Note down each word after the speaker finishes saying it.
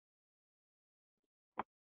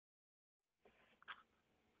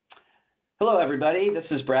Hello, everybody. This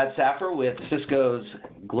is Brad Saffer with Cisco's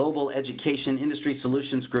Global Education Industry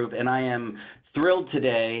Solutions Group, and I am thrilled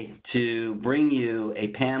today to bring you a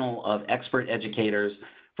panel of expert educators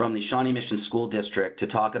from the Shawnee Mission School District to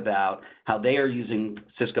talk about how they are using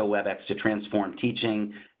Cisco Webex to transform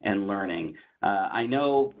teaching and learning. I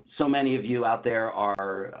know so many of you out there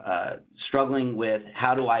are struggling with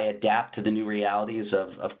how do I adapt to the new realities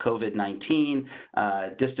of COVID-19.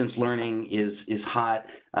 Distance learning is hot,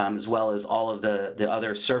 as well as all of the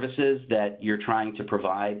other services that you're trying to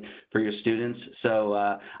provide for your students. So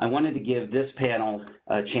I wanted to give this panel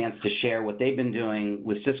a chance to share what they've been doing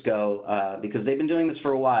with Cisco, because they've been doing this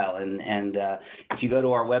for a while. And if you go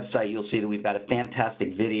to our website, you'll see that we've got a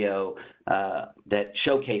fantastic video that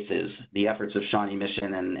showcases the efforts of Shawnee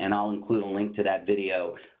Mission, and I'll include a link to that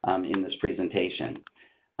video in this presentation.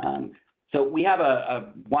 So we have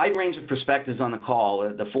a wide range of perspectives on the call.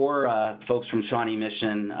 The four folks from Shawnee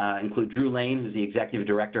Mission include Drew Lane, who's the Executive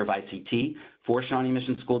Director of ICT for Shawnee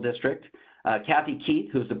Mission School District, Kathy Keith,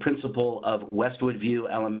 who's the principal of Westwood View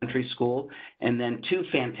Elementary School, and then two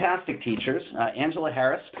fantastic teachers, Angela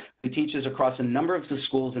Harris, who teaches across a number of the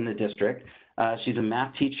schools in the district. She's a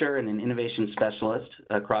math teacher and an innovation specialist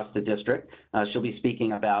across the district. She'll be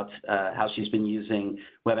speaking about how she's been using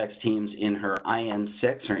WebEx Teams in her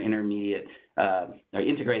IN6, her intermediate or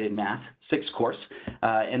integrated math 6 course.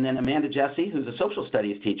 And then Amanda Jesse, who's a social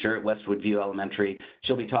studies teacher at Westwood View Elementary.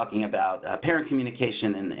 She'll be talking about parent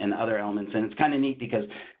communication and other elements. And it's kind of neat because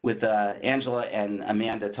with Angela and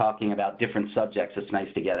Amanda talking about different subjects, it's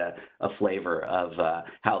nice to get a flavor of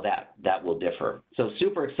how that will differ. So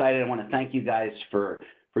super excited. I want to thank you guys for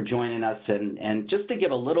joining us, and just to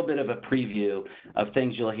give a little bit of a preview of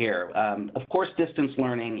things you'll hear. Of course, distance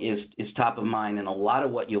learning is top of mind, and a lot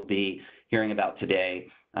of what you'll be hearing about today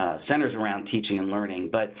centers around teaching and learning,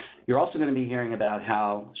 but you're also going to be hearing about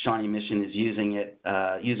how Shawnee Mission is using it,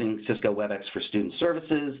 using Cisco Webex for student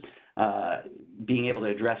services, being able to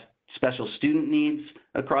address special student needs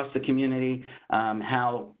across the community,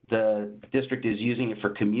 how the district is using it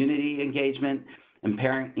for community engagement and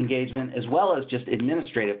parent engagement, as well as just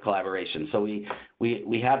administrative collaboration. So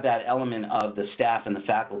we have that element of the staff and the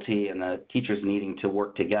faculty and the teachers needing to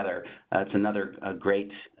work together. It's another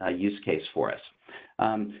great use case for us.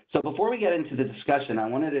 So before we get into the discussion, I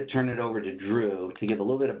wanted to turn it over to Drew to give a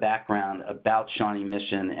little bit of background about Shawnee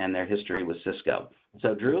Mission and their history with Cisco.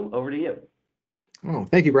 So Drew, over to you. Oh,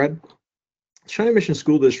 thank you, Brad. Shawnee Mission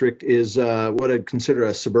School District is what I'd consider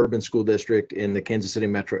a suburban school district in the Kansas City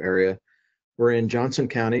metro area. We're in Johnson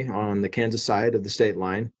County on the Kansas side of the state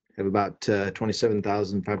line, have about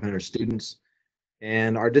 27,500 students,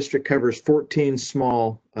 and our district covers 14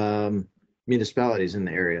 small municipalities in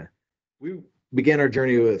the area. We began our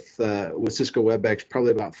journey with Cisco Webex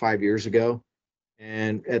probably about 5 years ago,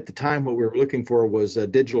 and at the time what we were looking for was a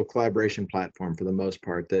digital collaboration platform for the most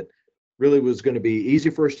part that really was going to be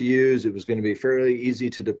easy for us to use. It was going to be fairly easy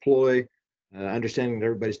to deploy, understanding that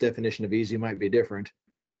everybody's definition of easy might be different.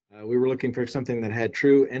 We were looking for something that had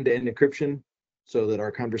true end-to-end encryption so that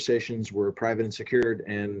our conversations were private and secured,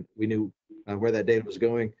 and we knew where that data was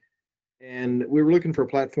going. And we were looking for a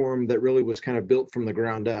platform that really was kind of built from the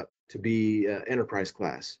ground up to be enterprise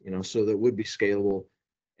class, so that would be scalable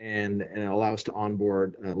and allow us to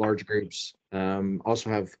onboard large groups. Also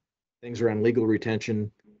have things around legal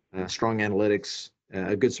retention, strong analytics,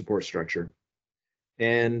 a good support structure.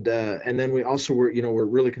 And then we also we're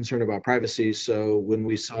really concerned about privacy. So when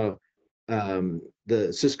we saw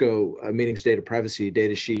the Cisco meetings data privacy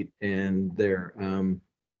data sheet and their,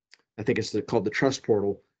 I think it's called the Trust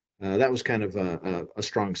Portal, that was kind of a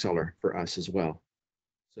strong seller for us as well.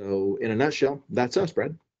 So in a nutshell, that's us,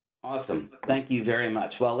 Brad. Awesome. Thank you very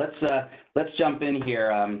much. Well, let's jump in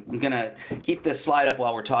here. I'm going to keep this slide up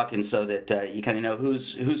while we're talking so that you kind of know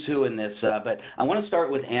who's who in this. But I want to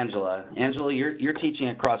start with Angela. Angela, you're teaching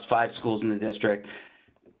across 5 schools in the district.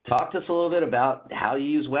 Talk to us a little bit about how you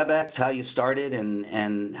use WebEx, how you started,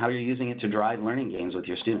 and how you're using it to drive learning gains with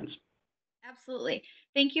your students. Absolutely.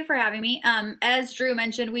 Thank you for having me. As Drew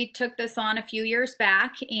mentioned, we took this on a few years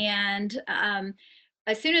back, and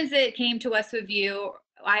as soon as it came to Westwood View,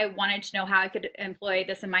 I wanted to know how I could employ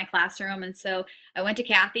this in my classroom. And so I went to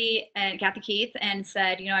Kathy Keith and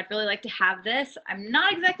said, I'd really like to have this. I'm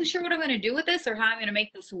not exactly sure what I'm going to do with this or how I'm going to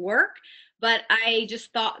make this work, but I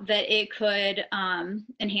just thought that it could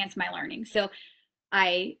enhance my learning. So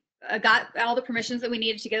I got all the permissions that we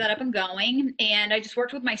needed to get that up and going. And I just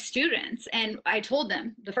worked with my students, and I told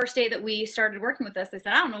them the first day that we started working with this, I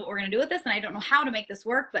said, I don't know what we're going to do with this, and I don't know how to make this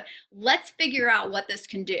work, but let's figure out what this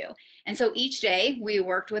can do. And so each day we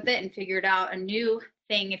worked with it and figured out a new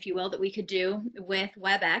thing, if you will, that we could do with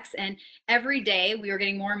WebEx. And every day we were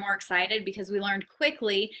getting more and more excited because we learned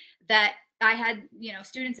quickly that I had,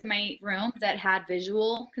 students in my room that had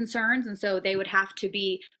visual concerns. And so they would have to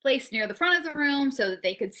be placed near the front of the room so that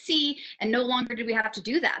they could see. And no longer did we have to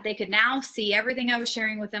do that. They could now see everything I was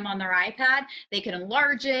sharing with them on their iPad. They could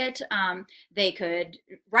enlarge it. They could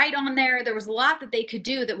write on there. There was a lot that they could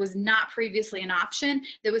do that was not previously an option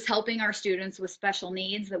that was helping our students with special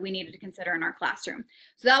needs that we needed to consider in our classroom.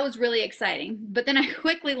 So that was really exciting. But then I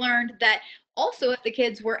quickly learned that also, if the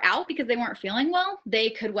kids were out because they weren't feeling well, they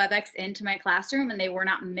could WebEx into my classroom and they were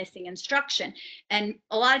not missing instruction. And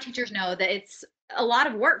a lot of teachers know that it's a lot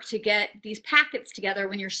of work to get these packets together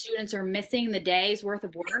when your students are missing the day's worth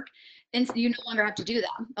of work. And so you no longer have to do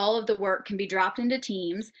that. All of the work can be dropped into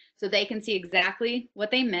Teams so they can see exactly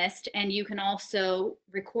what they missed. And you can also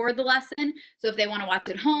record the lesson. So if they want to watch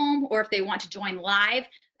at home or if they want to join live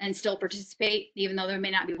and still participate, even though they may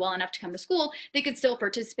not be well enough to come to school, they could still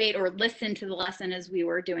participate or listen to the lesson as we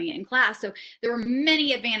were doing it in class. So there were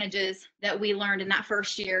many advantages that we learned in that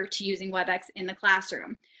first year to using WebEx in the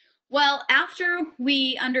classroom. Well, after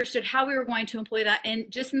we understood how we were going to employ that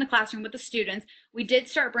just in the classroom with the students, we did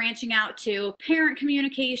start branching out to parent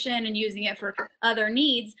communication and using it for other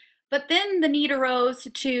needs. But then the need arose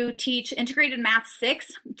to teach integrated math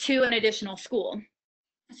 6 to an additional school.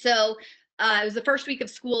 So it was the first week of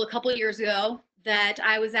school a couple of years ago that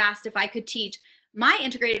I was asked if I could teach my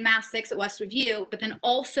integrated math 6 at West Review, but then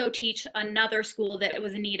also teach another school that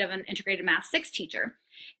was in need of an integrated math 6 teacher.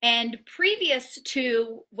 And previous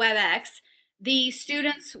to WebEx, the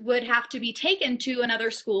students would have to be taken to another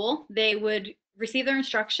school. They would receive their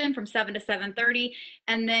instruction from 7 to 7:30,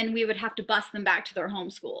 and then we would have to bus them back to their home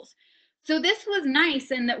schools. So this was nice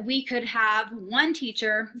in that we could have one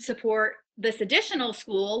teacher support this additional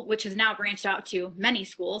school, which has now branched out to many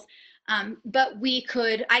schools. But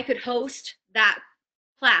I could host that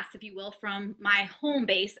class, if you will, from my home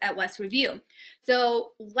base at West Review.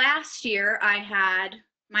 So last year I had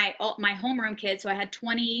my homeroom kids. So I had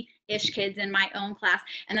 20-ish kids in my own class.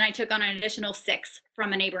 And then I took on an additional 6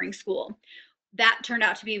 from a neighboring school. That turned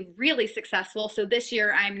out to be really successful. So this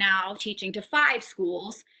year I'm now teaching to 5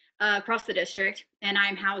 schools across the district, and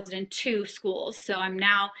I'm housed in 2 schools. So I'm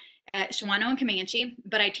now at Shawnee and Comanche,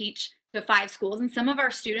 but I teach to 5 schools. And some of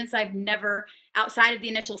our students I've never, outside of the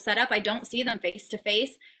initial setup, I don't see them face to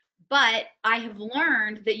face, but I have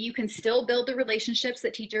learned that you can still build the relationships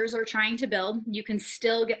that teachers are trying to build. You can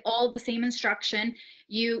still get all the same instruction.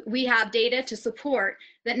 We have data to support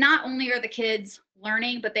that not only are the kids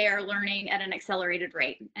learning, but they are learning at an accelerated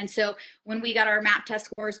rate. And so when we got our MAP test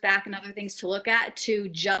scores back and other things to look at to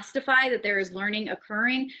justify that there is learning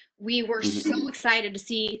occurring, we were so excited to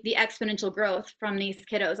see the exponential growth from these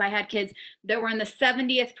kiddos. I had kids that were in the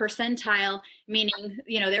 70th percentile, meaning,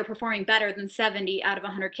 they're performing better than 70 out of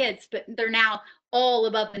 100 kids, but they're now all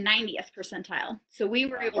above the 90th percentile. So we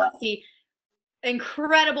were able to see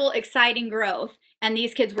incredible, exciting growth, and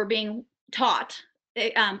these kids were being taught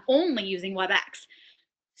only using WebEx.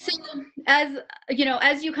 So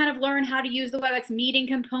as you kind of learn how to use the WebEx meeting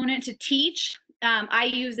component to teach, I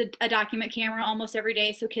use a document camera almost every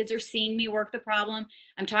day. So kids are seeing me work the problem.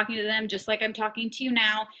 I'm talking to them just like I'm talking to you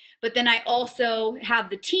now. But then I also have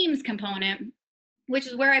the Teams component, which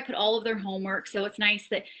is where I put all of their homework. So it's nice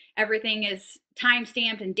that everything is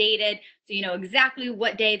time-stamped and dated. So you know exactly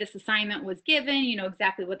what day this assignment was given, you know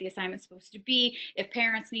exactly what the assignment's supposed to be. If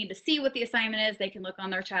parents need to see what the assignment is, they can look on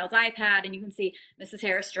their child's iPad and you can see Mrs.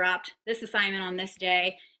 Harris dropped this assignment on this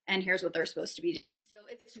day, and here's what they're supposed to be doing. So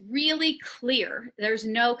it's really clear. There's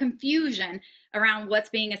no confusion around what's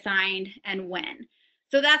being assigned and when.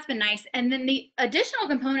 So that's been nice. And then the additional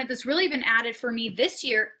component that's really been added for me this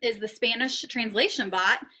year is the Spanish translation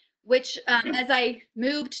bot, which as I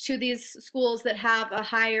moved to these schools that have a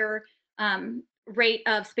higher rate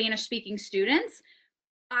of Spanish speaking students,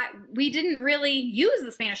 we didn't really use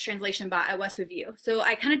the Spanish translation bot at West Review. So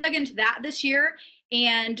I kind of dug into that this year,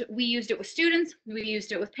 and we used it with students. We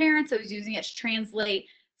used it with parents. I was using it to translate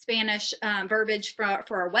Spanish verbiage for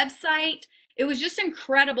our website. It was just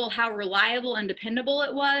incredible how reliable and dependable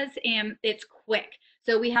it was, and it's quick.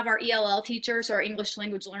 So we have our ELL teachers, our English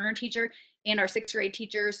language learner teacher, and our 6th grade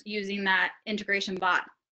teachers using that integration bot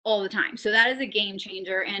all the time. So that is a game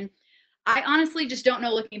changer. And I honestly just don't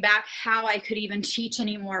know, looking back, how I could even teach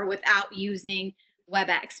anymore without using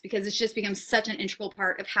WebEx, because it's just become such an integral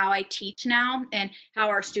part of how I teach now and how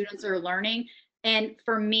our students are learning. And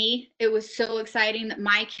for me, it was so exciting that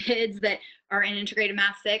my kids that are in integrated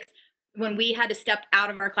math 6, when we had to step out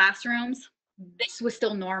of our classrooms, this was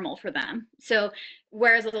still normal for them. So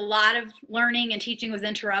whereas a lot of learning and teaching was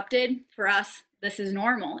interrupted, for us, this is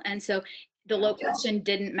normal. And so the location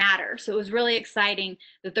didn't matter. So it was really exciting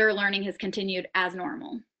that their learning has continued as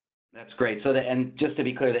normal. That's great. So, and just to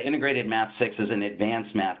be clear, the Integrated Math 6 is an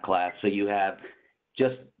advanced math class. So you have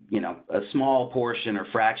just, a small portion or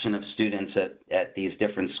fraction of students at these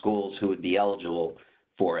different schools who would be eligible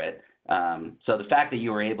for it. So the fact that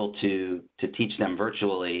you were able to teach them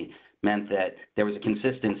virtually meant that there was a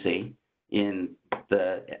consistency in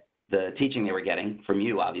the teaching they were getting from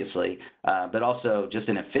you, obviously, but also just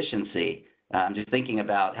an efficiency. Just thinking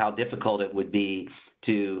about how difficult it would be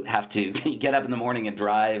to have to get up in the morning and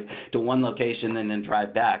drive to one location and then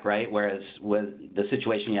drive back, right? Whereas with the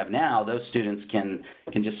situation you have now, those students can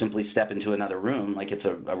just simply step into another room like it's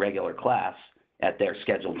a regular class at their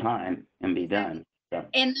scheduled time and be done. So.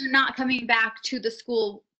 And they're not coming back to the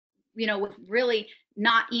school, with really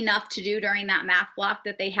not enough to do during that math block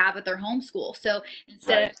that they have at their home school. So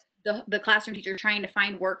instead of the classroom teacher trying to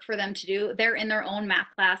find work for them to do, they're in their own math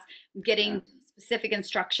class getting specific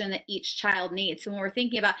instruction that each child needs. So when we're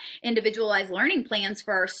thinking about individualized learning plans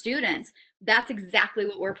for our students, that's exactly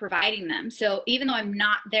what we're providing them. So even though I'm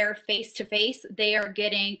not there face to face, they are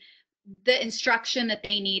getting the instruction that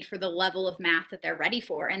they need for the level of math that they're ready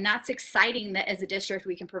for. And that's exciting that as a district,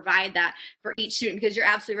 we can provide that for each student, because you're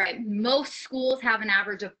absolutely right. Most schools have an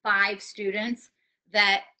average of 5 students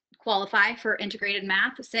that qualify for Integrated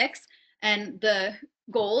Math 6. And the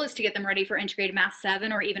goal is to get them ready for Integrated Math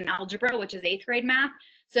 7 or even algebra, which is 8th grade math.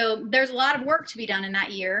 So there's a lot of work to be done in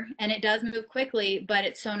that year, and it does move quickly, but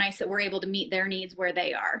it's so nice that we're able to meet their needs where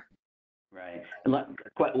they are. Right.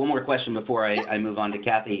 One more question before I move on to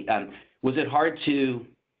Kathy. Was it hard to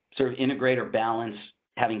sort of integrate or balance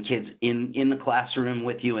having kids in the classroom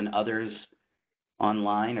with you and others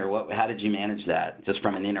online, or how did you manage that, just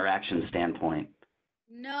from an interaction standpoint?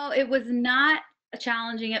 No, it was not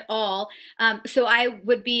challenging at all. So I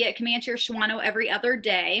would be at Comanche or Shawano every other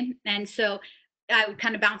day. And so I would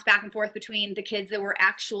kind of bounce back and forth between the kids that were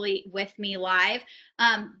actually with me live.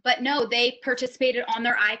 But no, they participated on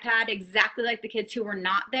their iPad exactly like the kids who were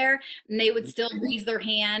not there. And they would still raise their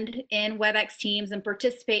hand in WebEx Teams and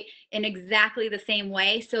participate in exactly the same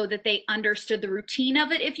way, so that they understood the routine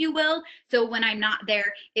of it, if you will. So when I'm not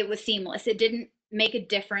there, it was seamless. It didn't make a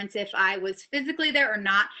difference if I was physically there or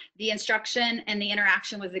not. The instruction and the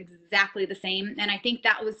interaction was exactly the same. And I think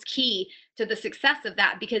that was key to the success of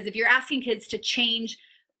that, because if you're asking kids to change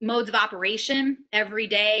modes of operation every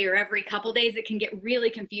day or every couple days, it can get really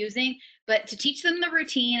confusing. But to teach them the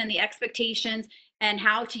routine and the expectations and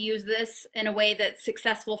how to use this in a way that's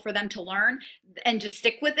successful for them to learn and just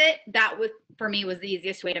stick with it, that was, for me, was the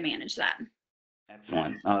easiest way to manage that.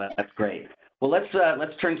 Excellent. Oh, that's great. Well,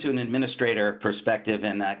 let's turn to an administrator perspective.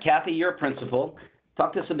 And Kathy, you're a principal.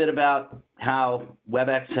 Talk to us a bit about how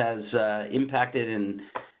WebEx has impacted and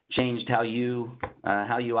changed how you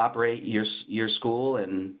operate your school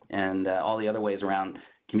and all the other ways around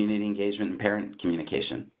community engagement and parent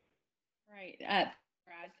communication. Right, Brad.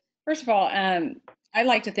 First of all, I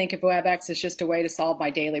like to think of WebEx as just a way to solve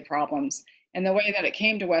my daily problems. And the way that it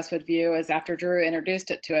came to Westwood View is after Drew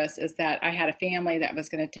introduced it to us, is that I had a family that was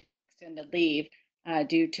going to take extended leave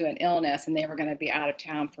due to an illness, and they were going to be out of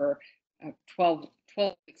town for 12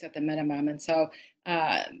 weeks at the minimum. And so,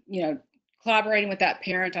 collaborating with that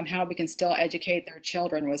parent on how we can still educate their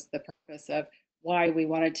children was the purpose of why we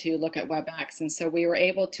wanted to look at WebEx. And so we were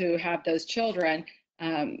able to have those children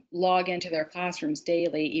log into their classrooms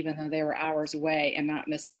daily, even though they were hours away, and not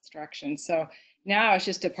miss instruction. So now it's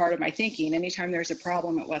just a part of my thinking. Anytime there's a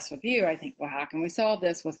problem at Westwood View, I think, well, how can we solve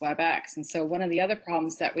this with WebEx? And so one of the other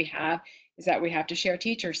problems that we have is that we have to share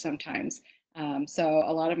teachers sometimes. So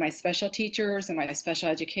a lot of my special teachers and my special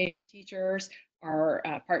education teachers are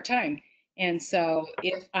part-time. And so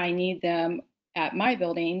if I need them at my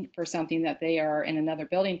building for something that they are in another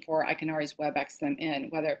building for, I can always WebEx them in,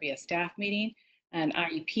 whether it be a staff meeting, an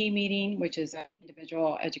IEP meeting, which is an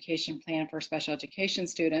individual education plan for special education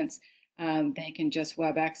students. They can just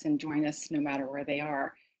WebEx and join us no matter where they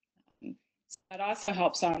are. So that also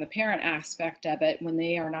helps on the parent aspect of it. When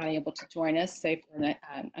they are not able to join us, say for an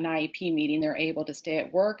IEP meeting, they're able to stay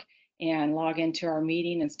at work and log into our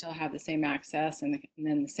meeting and still have the same access and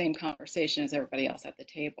then the same conversation as everybody else at the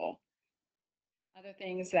table. Other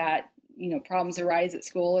things that, problems arise at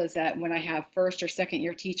school is that when I have first or second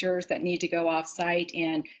year teachers that need to go off site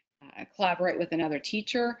and collaborate with another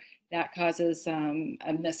teacher, that causes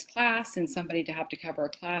a missed class and somebody to have to cover a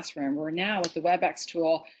classroom. Where now with the WebEx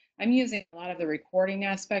tool, I'm using a lot of the recording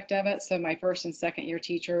aspect of it. So my first and second year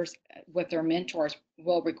teachers with their mentors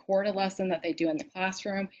will record a lesson that they do in the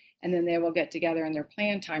classroom, and then they will get together in their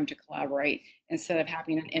planned time to collaborate instead of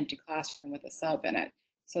having an empty classroom with a sub in it.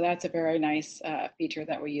 So that's a very nice feature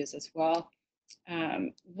that we use as well.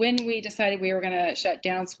 When we decided we were going to shut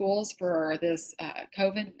down schools for this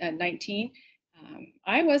COVID-19,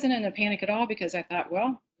 I wasn't in a panic at all because I thought,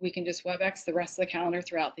 well, we can just WebEx the rest of the calendar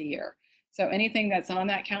throughout the year. So anything that's on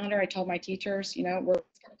that calendar, I told my teachers, we're going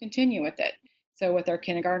to continue with it. So with our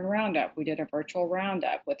kindergarten roundup, we did a virtual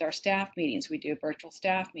roundup. With our staff meetings, we do virtual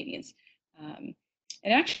staff meetings. And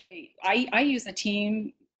actually, I use the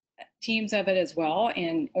teams of it as well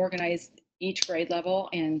and organize each grade level,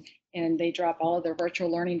 and they drop all of their virtual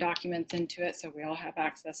learning documents into it, so we all have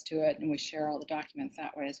access to it, and we share all the documents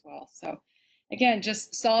that way as well. So again,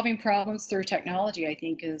 just solving problems through technology, I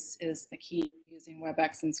think, is the key to using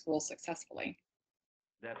WebEx in schools successfully.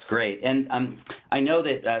 That's great. And I know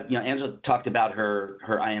that Angela talked about her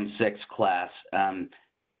IM6 class.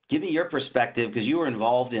 Give me your perspective, because you were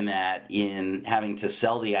involved in that, in having to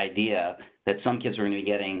sell the idea that some kids were going to be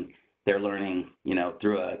getting their learning,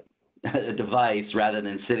 through a device rather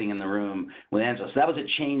than sitting in the room with Angela. So that was a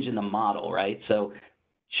change in the model, right? So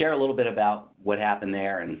share a little bit about what happened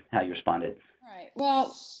there and how you responded. Right.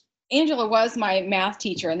 Well, Angela was my math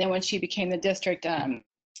teacher, and then when she became the district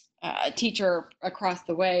teacher across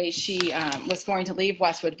the way, she was going to leave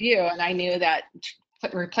Westwood View, and I knew that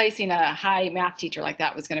replacing a high math teacher like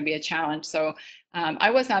that was going to be a challenge. So I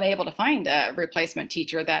was not able to find a replacement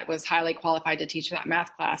teacher that was highly qualified to teach that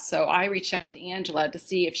math class. So I reached out to Angela to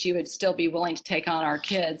see if she would still be willing to take on our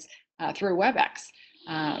kids through WebEx.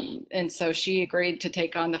 And so she agreed to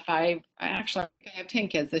take on the 5, actually I have 10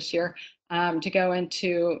 kids this year, to go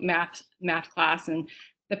into math class. And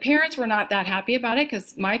the parents were not that happy about it,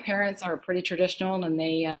 because my parents are pretty traditional, and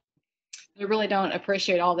they really don't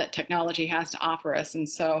appreciate all that technology has to offer us. And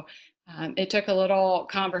so it took a little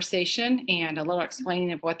conversation and a little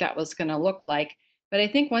explaining of what that was going to look like. But I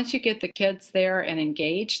think once you get the kids there and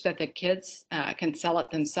engaged, that the kids can sell it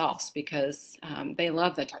themselves, because they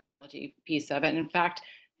love the technology piece of it. And in fact,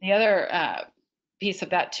 the other piece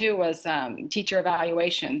of that too was teacher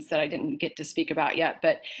evaluations that I didn't get to speak about yet.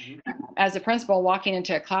 But as a principal, walking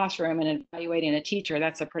into a classroom and evaluating a teacher,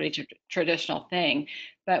 that's a pretty traditional thing.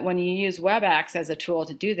 But when you use WebEx as a tool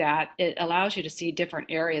to do that, it allows you to see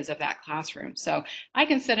different areas of that classroom. So I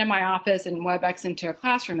can sit in my office and WebEx into a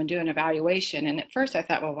classroom and do an evaluation. And at first I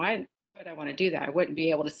thought, well, why would I want to do that? I wouldn't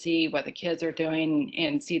be able to see what the kids are doing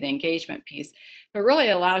and see the engagement piece. But really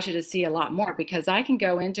it allows you to see a lot more, because I can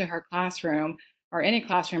go into her classroom or any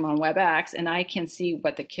classroom on WebEx, and I can see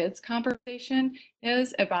what the kids' conversation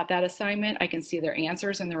is about that assignment. I can see their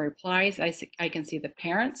answers and their replies. I can see the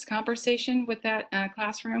parents' conversation with that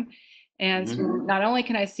classroom. And so not only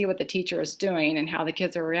can I see what the teacher is doing and how the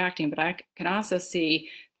kids are reacting, but I can also see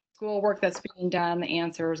schoolwork that's being done, the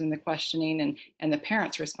answers and the questioning, and the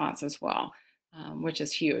parents' response as well, which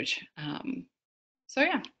is huge. So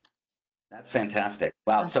yeah. That's fantastic.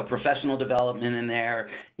 Wow. So professional development in there,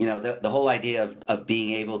 the whole idea of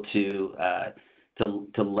being able to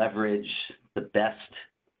leverage the best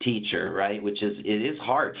teacher, right? Which it is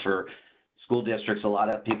hard for school districts. A lot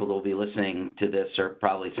of people that will be listening to this are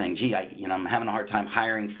probably saying, gee, I'm having a hard time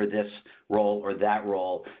hiring for this role or that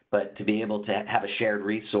role. But to be able to have a shared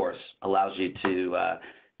resource allows you to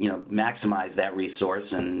maximize that resource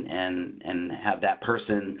and have that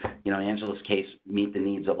person, in Angela's case, meet the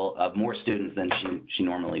needs of more students than she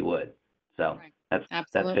normally would. So that's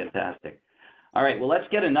fantastic. All right, well, let's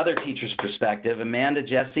get another teacher's perspective. Amanda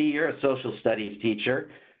Jesse, you're a social studies teacher.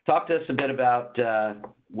 Talk to us a bit about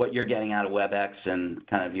what you're getting out of WebEx and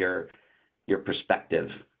kind of your perspective.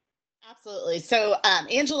 Absolutely. So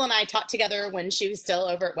Angela and I taught together when she was still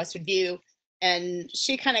over at Westwood View. And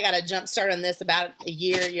she kind of got a jump start on this about a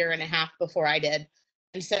year and a half before I did.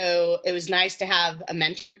 And so it was nice to have a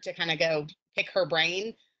mentor to kind of go pick her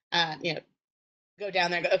brain, go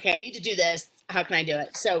down there and go, okay, I need to do this. How can I do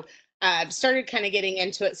it? So started kind of getting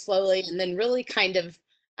into it slowly, and then really kind of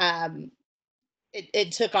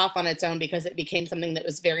it took off on its own, because it became something that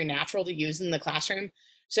was very natural to use in the classroom.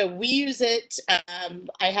 So we use it.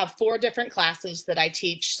 I have 4 different classes that I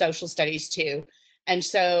teach social studies to. And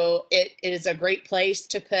so it is a great place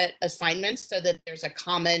to put assignments so that there's a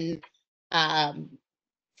common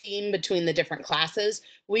theme between the different classes.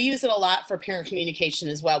 We use it a lot for parent communication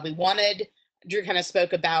as well. Drew kind of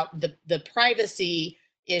spoke about the privacy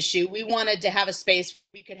issue. We wanted to have a space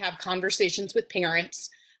where we could have conversations with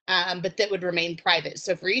parents, but that would remain private.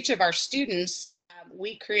 So for each of our students,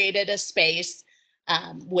 we created a space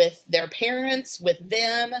with their parents, with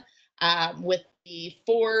them, with the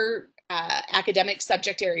 4 academic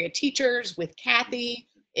subject area teachers, with Kathy,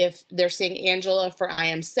 If they're seeing Angela for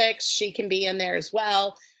IM6, she can be in there as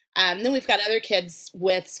well. Then we've got other kids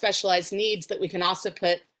with specialized needs that we can also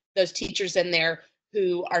put those teachers in there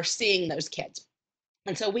who are seeing those kids.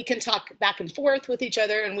 And so we can talk back and forth with each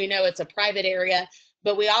other, and we know it's a private area,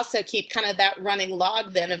 but we also keep kind of that running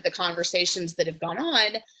log then of the conversations that have gone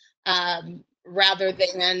on, rather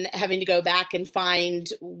than having to go back and find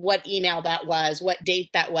what email that was, what date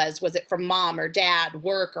that was it from mom or dad,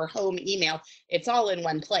 work or home email. It's all in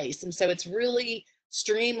one place. And so it's really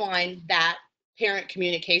streamlined that parent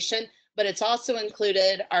communication, but it's also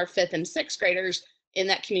included our 5th and 6th graders in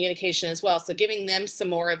that communication as well. So giving them some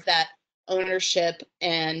more of that ownership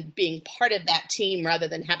and being part of that team rather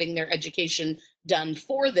than having their education done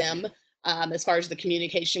for them. As far as the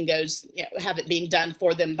communication goes, have it being done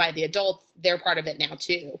for them by the adults, they're part of it now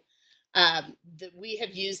too. We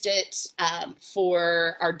have used it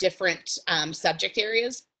for our different subject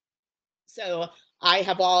areas. So I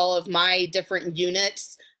have all of my different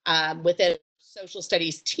units within social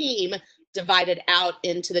studies team divided out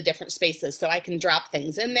into the different spaces. So I can drop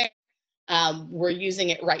things in there. We're using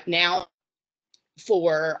it right now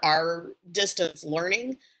for our distance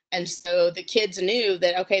learning. And so the kids knew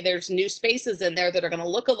that, okay, there's new spaces in there that are going to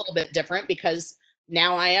look a little bit different because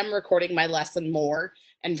now I am recording my lesson more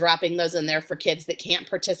and dropping those in there for kids that can't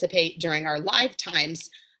participate during our live times.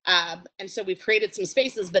 And so we've created some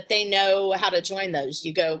spaces, but they know how to join those.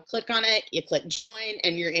 You go click on it, you click join,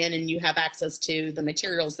 and you're in and you have access to the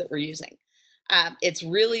materials that we're using. It's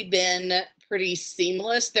really been pretty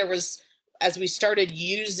seamless. There was, as we started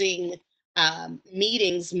using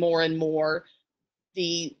meetings more and more,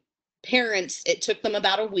 the parents, it took them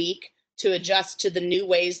about a week to adjust to the new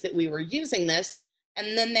ways that we were using this.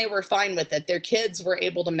 And then they were fine with it. Their kids were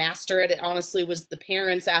able to master it. It honestly was the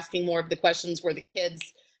parents asking more of the questions where the kids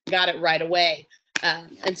got it right away.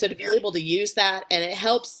 And so to be able to use that, and it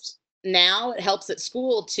helps now, it helps at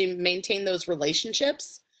school to maintain those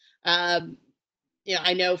relationships. I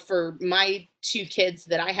know for my 2 kids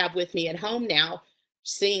that I have with me at home now,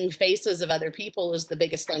 seeing faces of other people is the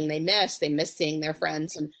biggest thing they miss. They miss seeing their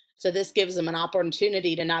friends. And so this gives them an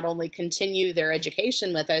opportunity to not only continue their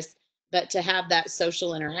education with us, but to have that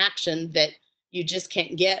social interaction that you just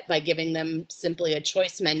can't get by giving them simply a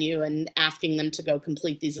choice menu and asking them to go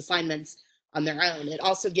complete these assignments on their own. It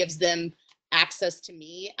also gives them access to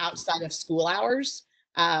me outside of school hours,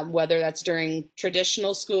 whether that's during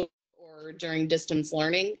traditional school or during distance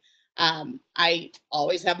learning. I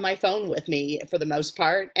always have my phone with me for the most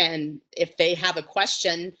part. And if they have a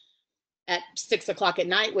question at 6 o'clock at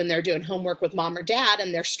night when they're doing homework with mom or dad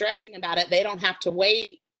and they're stressing about it, they don't have to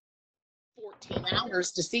wait 14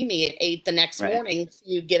 hours to see me at 8 the next morning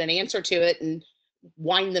to get an answer to it and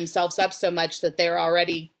wind themselves up so much that they're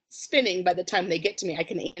already spinning by the time they get to me. I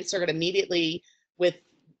can answer it immediately with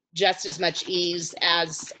just as much ease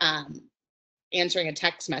as answering a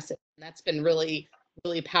text message. And that's been really,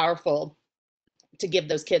 really powerful to give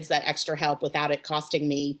those kids that extra help without it costing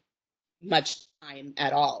me much time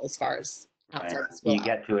at all as far as outside of school. You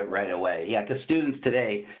get to it right away. Yeah, because students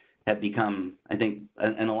today have become, I think,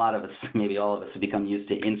 and a lot of us, maybe all of us, have become used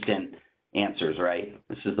to instant answers, right?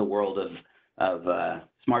 This is the world of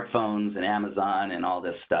smartphones and Amazon and all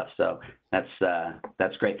this stuff. So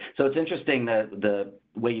that's great. So it's interesting the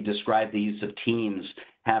way you describe the use of teams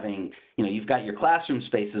having, you've got your classroom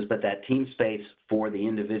spaces, but that team space for the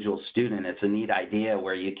individual student, it's a neat idea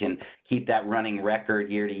where you can keep that running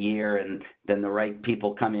record year to year, and then the right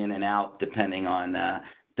people come in and out depending on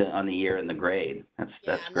the year and the grade. That's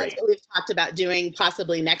great. That's what we've talked about doing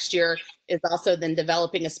possibly next year, is also then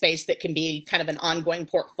developing a space that can be kind of an ongoing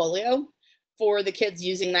portfolio for the kids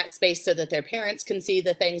using that space so that their parents can see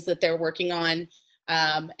the things that they're working on.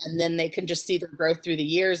 And then they can just see their growth through the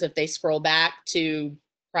years if they scroll back to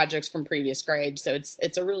projects from previous grades. So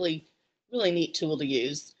it's a really, really neat tool to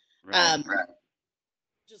use. Right.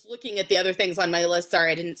 Just looking at the other things on my list,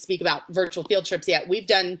 sorry, I didn't speak about virtual field trips yet. We've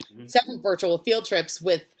done several virtual field trips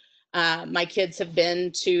with my kids have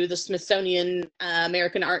been to the Smithsonian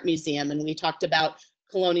American Art Museum, and we talked about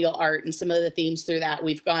colonial art and some of the themes through that.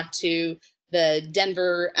 We've gone to the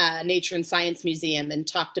Denver Nature and Science Museum and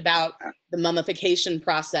talked about the mummification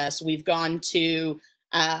process. We've gone to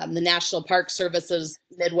the National Park Service's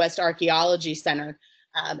Midwest Archaeology Center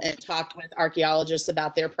and talked with archaeologists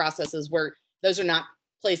about their processes, where those are not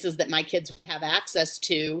places that my kids have access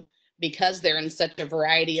to because they're in such a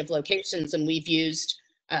variety of locations. And we've used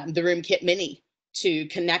the Room Kit Mini to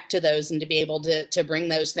connect to those and to be able to bring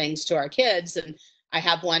those things to our kids. And I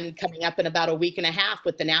have one coming up in about a week and a half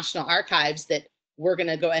with the National Archives that we're going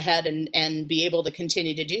to go ahead and be able to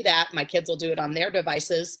continue to do that. My kids will do it on their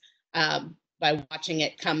devices. by watching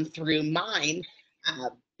it come through mine,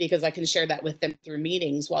 because I can share that with them through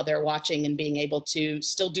meetings while they're watching and being able to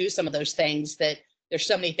still do some of those things that there's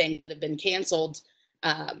so many things that have been canceled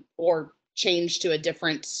or changed to a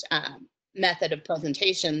different method of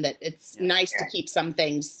presentation that it's nice to keep some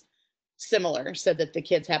things similar so that the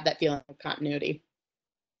kids have that feeling of continuity.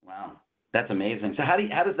 Wow, that's amazing. So how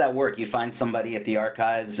does that work? You find somebody at the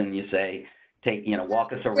archives and you say,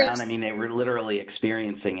 walk us around. I mean, they were literally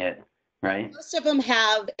experiencing it, right? Most of them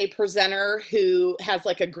have a presenter who has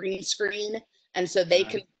like a green screen, and so they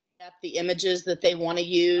can set up the images that they want to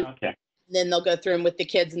use. Okay. Then they'll go through them with the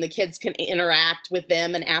kids, and the kids can interact with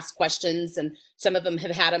them and ask questions. And some of them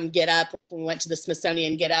have had them get up. We went to the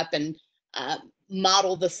Smithsonian, get up and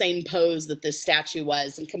model the same pose that this statue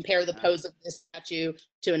was and compare the pose of this statue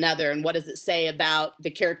to another. And what does it say about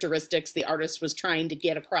the characteristics the artist was trying to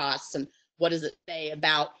get across? And what does it say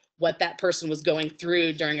about what that person was going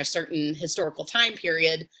through during a certain historical time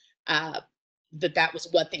period, that was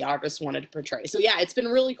what the artist wanted to portray. So yeah, it's been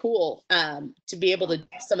really cool to be able to do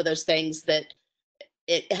some of those things. That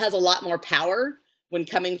it has a lot more power when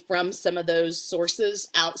coming from some of those sources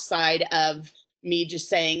outside of me just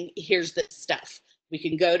saying, here's the stuff. We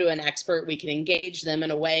can go to an expert, we can engage them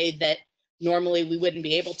in a way that normally we wouldn't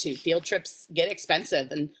be able to. Field trips get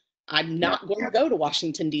expensive, and I'm not going to go to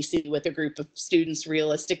Washington, D.C. with a group of students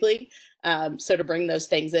realistically. So to bring those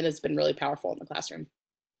things in has been really powerful in the classroom.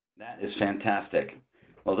 That is fantastic.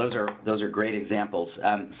 Well, those are great examples.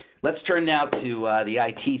 Let's turn now to the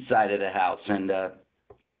IT side of the house. And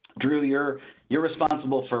Drew, you're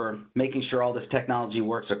responsible for making sure all this technology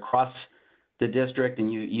works across the district,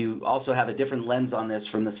 and you also have a different lens on this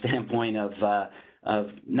from the standpoint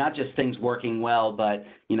of not just things working well, but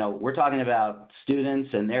we're talking about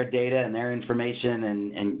students and their data and their information,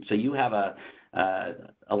 and so you have a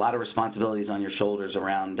lot of responsibilities on your shoulders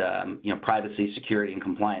around privacy, security, and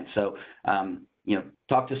compliance. So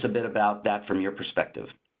talk to us a bit about that from your perspective.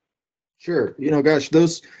 Sure. Gosh,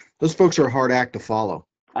 those folks are a hard act to follow.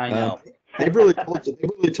 I know. They've really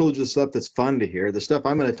told you the stuff that's fun to hear. The stuff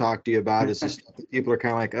I'm going to talk to you about is the stuff that people are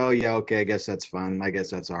kind of like, oh yeah, okay, I guess that's fun. I guess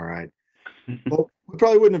that's all right. Well, we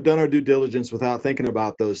probably wouldn't have done our due diligence without thinking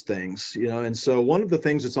about those things, and so one of the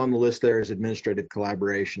things that's on the list there is administrative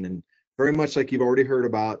collaboration, and very much like you've already heard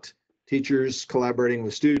about teachers collaborating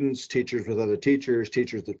with students, teachers with other teachers,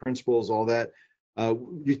 teachers with principals, all that.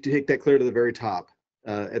 You take that clear to the very top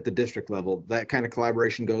at the district level. That kind of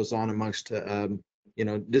collaboration goes on amongst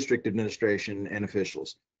district administration and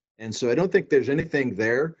officials. And so I don't think there's anything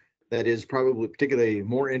there that is probably particularly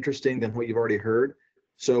more interesting than what you've already heard.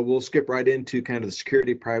 So we'll skip right into kind of the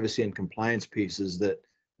security, privacy, and compliance pieces that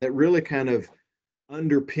really kind of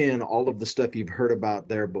underpin all of the stuff you've heard about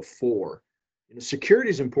there before. Security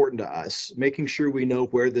is important to us, making sure we know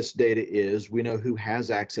where this data is, we know who has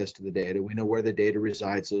access to the data, we know where the data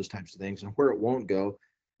resides, those types of things, and where it won't go.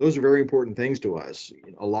 Those are very important things to us.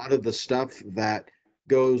 A lot of the stuff that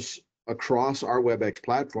goes across our WebEx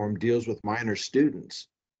platform deals with minor students.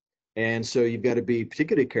 And so you've got to be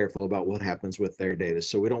particularly careful about what happens with their data.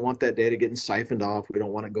 So we don't want that data getting siphoned off. We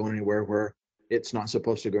don't want it going anywhere where it's not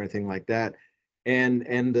supposed to go, anything like that.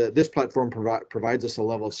 And this platform provides us a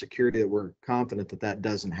level of security that we're confident that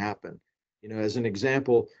doesn't happen. As an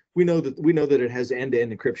example, we know that it has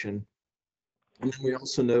end-to-end encryption, and then we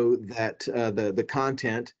also know that the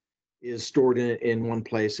content is stored in one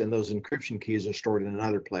place, and those encryption keys are stored in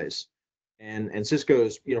another place. And Cisco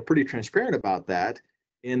is pretty transparent about that,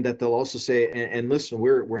 in that they'll also say, and listen,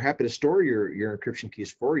 we're happy to store your encryption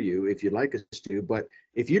keys for you if you'd like us to, but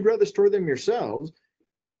if you'd rather store them yourselves,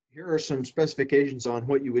 here are some specifications on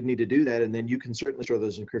what you would need to do that, and then you can certainly store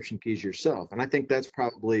those encryption keys yourself. And I think that's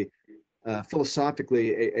probably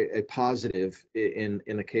philosophically a positive in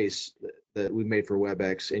the case that we made for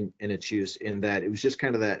WebEx and its use, in that it was just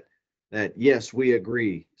kind of that yes, we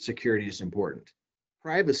agree security is important.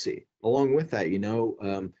 Privacy, along with that,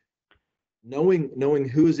 knowing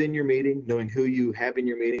who is in your meeting, knowing who you have in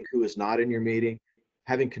your meeting, who is not in your meeting,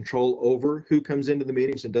 having control over who comes into the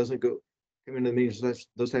meetings and doesn't come into the meetings,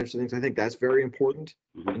 those types of things. I think that's very important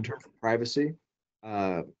in terms of privacy.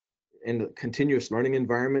 In the continuous learning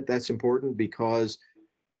environment, that's important because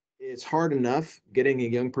it's hard enough getting a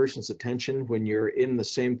young person's attention when you're in the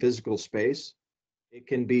same physical space. It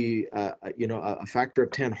can be, a factor of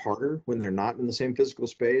 10 harder when they're not in the same physical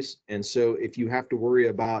space. And so if you have to worry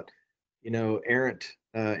about, errant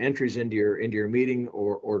entries into your meeting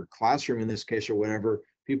or classroom in this case, or whatever,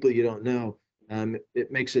 people you don't know,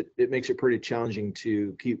 it makes it pretty challenging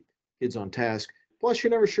to keep kids on task. Plus,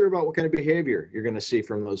 you're never sure about what kind of behavior you're going to see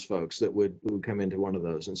from those folks that would come into one of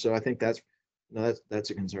those. And so I think that's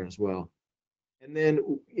a concern as well. And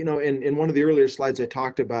then, in one of the earlier slides, I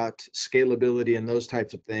talked about scalability and those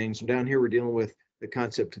types of things. And down here, we're dealing with the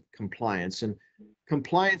concept of compliance. And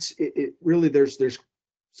compliance, it really, there's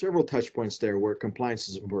several touch points there where compliance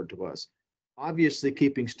is important to us. Obviously,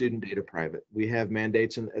 keeping student data private. We have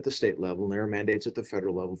mandates at the state level, and there are mandates at the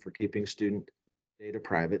federal level for keeping student data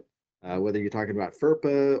private. Whether you're talking about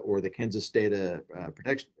FERPA or the Kansas Data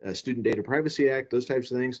Student Data Privacy Act, those types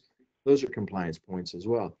of things, those are compliance points as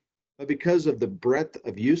well. But because of the breadth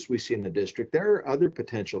of use we see in the district, there are other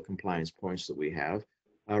potential compliance points that we have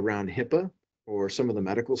around HIPAA or some of the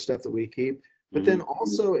medical stuff that we keep, but then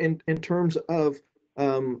also in terms of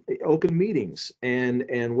open meetings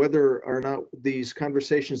and whether or not these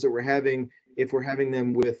conversations that we're having, if we're having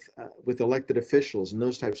them with elected officials and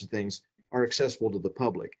those types of things, are accessible to the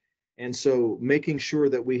public. And so making sure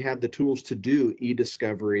that we have the tools to do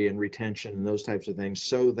e-discovery and retention and those types of things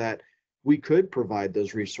so that we could provide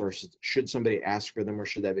those resources should somebody ask for them or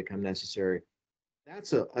should that become necessary.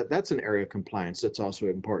 That's an area of compliance that's also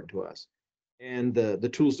important to us. And the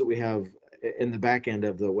tools that we have in the back end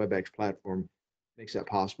of the Webex platform makes that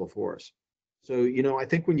possible for us. So, I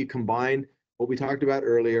think when you combine what we talked about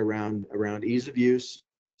earlier around ease of use,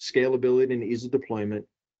 scalability, and ease of deployment,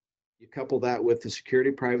 you couple that with the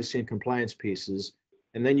security, privacy, and compliance pieces,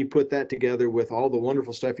 and then you put that together with all the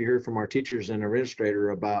wonderful stuff you heard from our teachers and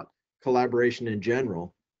administrator about collaboration in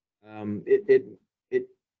general, it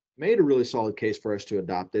made a really solid case for us to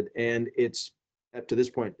adopt it, and it's up to this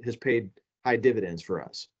point has paid high dividends for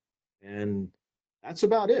us. And that's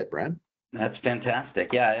about it, Brad. That's fantastic.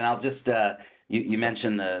 Yeah, and I'll just you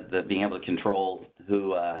mentioned the being able to control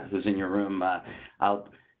who's in your room. I'll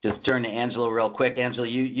just turn to Angela real quick. Angela,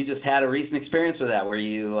 you just had a recent experience with that where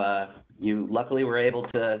you luckily were able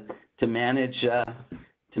to manage a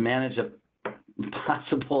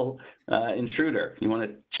possible intruder. You want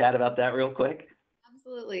to chat about that real quick?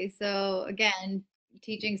 Absolutely. So again,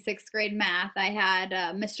 teaching sixth grade math, I had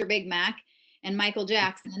Mr. Big Mac and Michael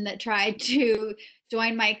Jackson that tried to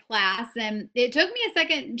join my class. And it took me a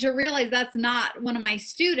second to realize that's not one of my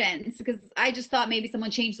students, because I just thought maybe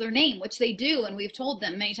someone changed their name, which they do. And we've told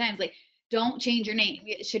them many times, like, don't change your name.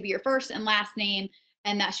 It should be your first and last name,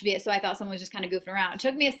 and that should be it. So I thought someone was just kind of goofing around. It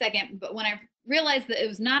took me a second, but when I realized that it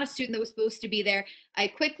was not a student that was supposed to be there, I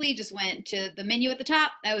quickly just went to the menu at the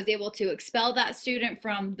top. I was able to expel that student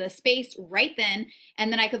from the space right then,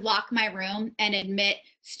 and then I could lock my room and admit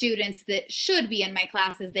students that should be in my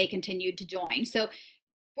class as they continued to join. So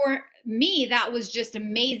for me, that was just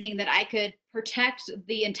amazing that I could protect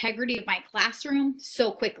the integrity of my classroom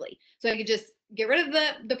so quickly. So I could just get rid of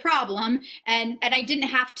the problem, and I didn't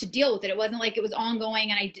have to deal with it. It wasn't like it was ongoing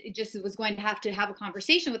and I just was going to have a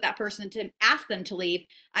conversation with that person to ask them to leave.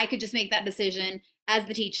 I could just make that decision as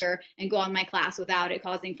the teacher and go on my class without it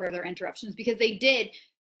causing further interruptions, because they did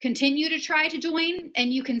continue to try to join,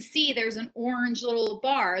 and you can see there's an orange little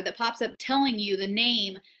bar that pops up telling you the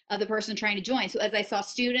name of the person trying to join. So as I saw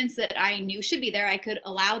students that I knew should be there, I could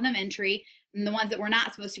allow them entry. And the ones that were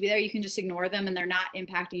not supposed to be there, you can just ignore them, and they're not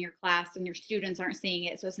impacting your class, and your students aren't seeing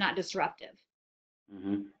it, so it's not disruptive.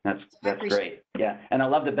 Mm-hmm. That's great. Yeah, and I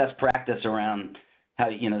love the best practice around how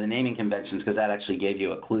the naming conventions, because that actually gave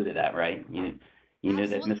you a clue to that, right? You knew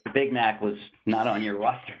that Mr. Big Mac was not on your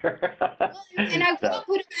roster. And I wouldn't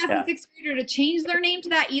put him as a sixth grader to change their name to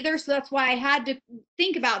that either. So that's why I had to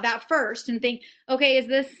think about that first and think, okay, is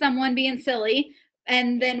this someone being silly?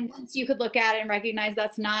 And then once you could look at it and recognize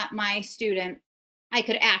that's not my student, I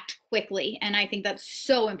could act quickly. And I think that's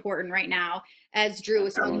so important right now, as Drew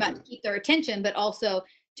was talking about, to keep their attention, but also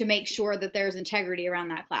to make sure that there's integrity around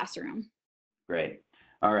that classroom. Great.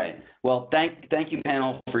 All right. Well, thank you,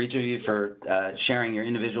 panel, for each of you for sharing your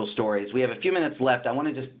individual stories. We have a few minutes left. I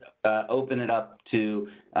want to just open it up to,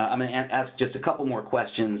 I'm going to ask just a couple more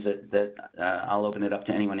questions that I'll open it up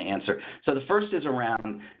to anyone to answer. So the first is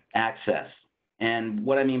around access. And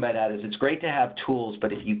what I mean by that is it's great to have tools,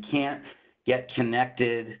 but if you can't get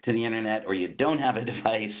connected to the internet or you don't have a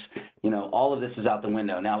device, all of this is out the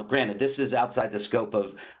window. Now, granted, this is outside the scope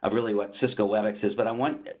of really what Cisco Webex is, but I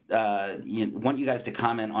want you guys to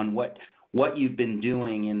comment on what you've been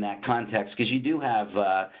doing in that context, because you do have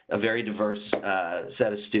a very diverse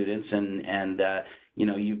set of students, and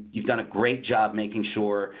you've done a great job making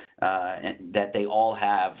sure that they all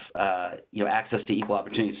have access to equal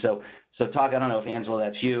opportunities. So talk, I don't know if Angela,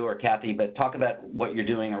 that's you, or Kathy, but talk about what you're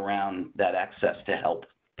doing around that access to help.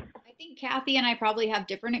 I think Kathy and I probably have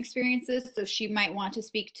different experiences, so she might want to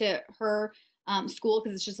speak to her school,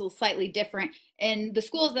 because it's just a little slightly different. And the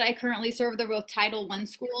schools that I currently serve, they're both Title I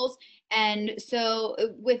schools. And so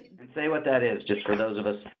and say what that is, just for those of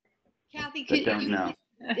us Kathy, that don't know.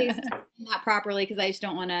 not properly because I just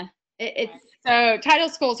don't want to. It's So title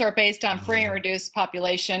schools are based on free and reduced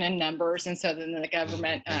population and numbers, and so then the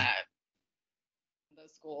government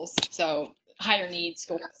those schools, so higher needs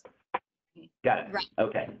schools. Got it. Right.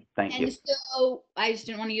 Okay. Thank you. And so I just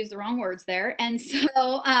didn't want to use the wrong words there. And so,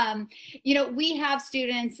 you know, we have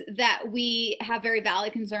students that we have very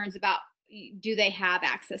valid concerns about, do they have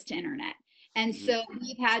access to internet? And so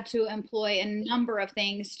we've had to employ a number of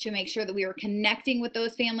things to make sure that we are connecting with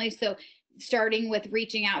those families. So starting with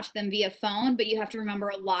reaching out to them via phone, but you have to remember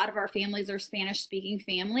a lot of our families are Spanish speaking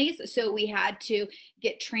families. So we had to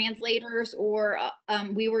get translators, or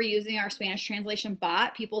we were using our Spanish translation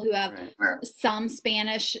bot, people who have some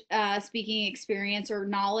Spanish speaking experience or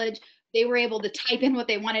knowledge. They were able to type in what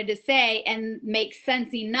they wanted to say and make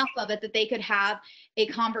sense enough of it that they could have a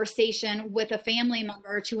conversation with a family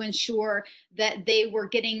member to ensure that they were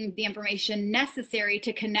getting the information necessary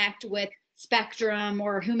to connect with Spectrum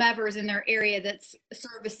or whomever's in their area that's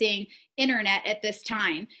servicing internet at this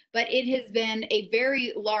time. But it has been a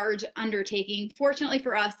very large undertaking. Fortunately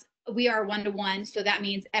for us, we are one-to-one, so that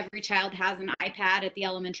means every child has an iPad at the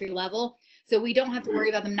elementary level. So we don't have to worry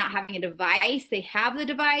about them not having a device. They have the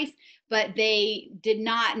device, but they did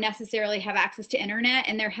not necessarily have access to internet.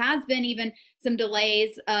 And there has been even some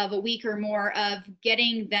delays of a week or more of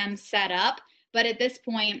getting them set up. But at this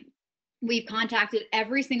point, we've contacted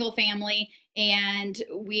every single family, and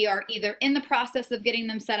we are either in the process of getting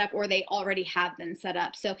them set up or they already have been set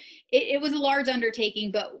up. So it was a large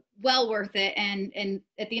undertaking, but well worth it. And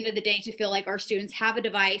at the end of the day, to feel like our students have a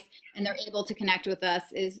device and they're able to connect with us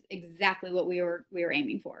is exactly what we were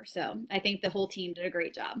aiming for. So I think the whole team did a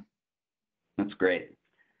great job. That's great.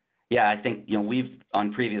 Yeah, I think, you know, we've,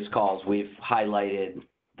 on previous calls, we've highlighted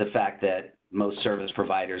the fact that most service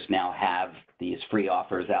providers now have these free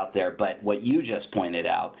offers out there, but what you just pointed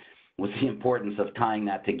out was the importance of tying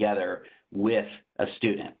that together with a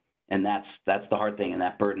student. And that's the hard thing, and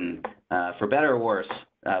that burden, for better or worse,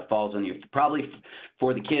 falls on you. Probably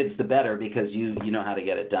for the kids, the better, because you know how to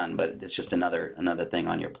get it done, but it's just another thing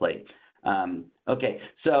on your plate. Okay,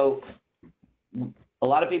 so a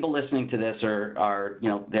lot of people listening to this are, you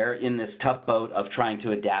know, they're in this tough boat of trying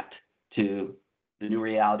to adapt to the new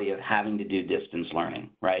reality of having to do distance learning,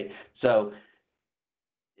 right? So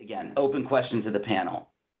again, open question to the panel.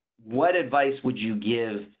 What advice would you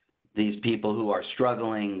give these people who are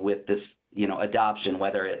struggling with this, you know, adoption,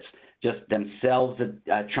 whether it's just themselves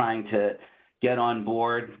trying to get on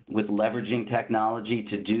board with leveraging technology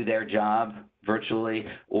to do their job virtually,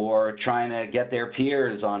 or trying to get their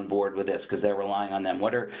peers on board with this because they're relying on them?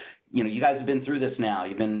 What are, you know, you guys have been through this now.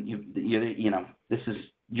 You know, this is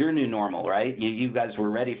your new normal, right? You guys were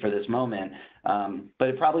ready for this moment, but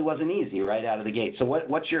it probably wasn't easy right out of the gate. So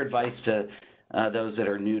what's your advice to those that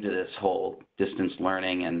are new to this whole distance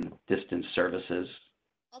learning and distance services?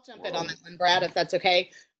 I'll jump in on that one, Brad, if that's okay.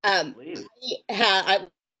 Please. I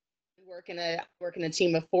work in a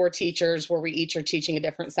team of 4 teachers where we each are teaching a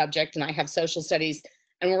different subject, and I have social studies,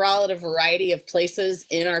 and we're all at a variety of places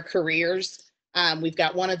in our careers. We've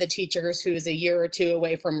got one of the teachers who is a year or 2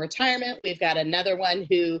 away from retirement. We've got another one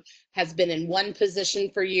who has been in one position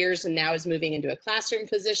for years and now is moving into a classroom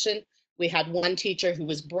position. We had one teacher who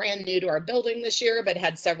was brand new to our building this year, but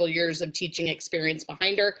had several years of teaching experience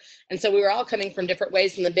behind her. And so we were all coming from different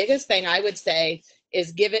ways. And the biggest thing I would say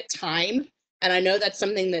is give it time. And I know that's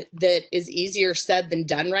something that is easier said than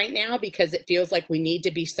done right now, because it feels like we need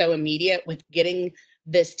to be so immediate with getting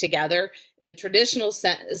this together. Traditional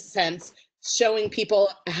sense, showing people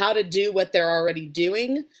how to do what they're already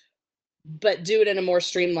doing, but do it in a more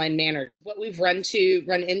streamlined manner. What we've run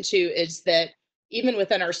into is that even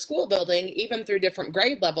within our school building, even through different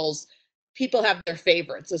grade levels, people have their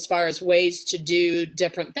favorites as far as ways to do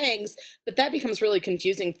different things, but that becomes really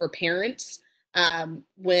confusing for parents.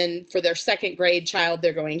 When for their 2nd grade child,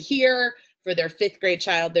 they're going here, for their 5th grade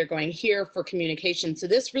child, they're going here for communication. So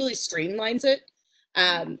this really streamlines it.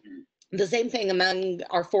 The same thing among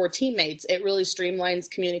our 4 teammates. It really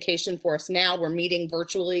streamlines communication for us now. We're meeting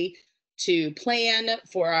virtually to plan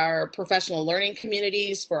for our professional learning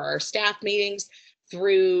communities, for our staff meetings,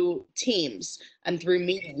 through Teams and through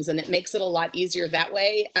meetings, and it makes it a lot easier that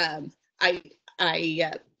way.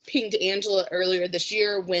 I pinged Angela earlier this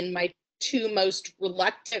year when my 2 most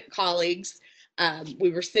reluctant colleagues,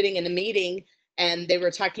 we were sitting in a meeting, and they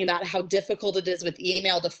were talking about how difficult it is with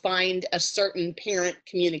email to find a certain parent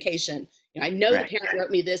communication. You know, I know the parent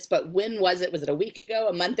wrote me this, but when was it? Was it a week ago,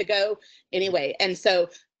 a month ago? Anyway, and so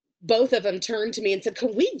both of them turned to me and said,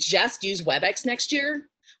 can we just use WebEx next year?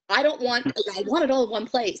 I want it all in one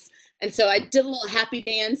place. And so I did a little happy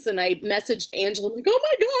dance and I messaged Angela, like, oh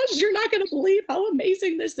my gosh, you're not going to believe how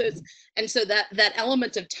amazing this is. And so that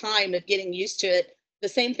element of time of getting used to it, the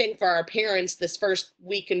same thing for our parents, this first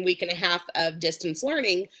week and a half of distance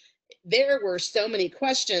learning, there were so many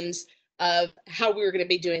questions of how we were going to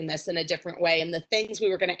be doing this in a different way and the things we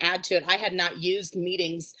were going to add to it. I had not used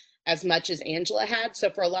meetings as much as Angela had. So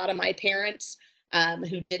for a lot of my parents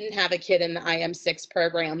who didn't have a kid in the IM6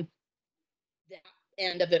 program, that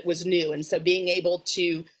end of it was new. And so being able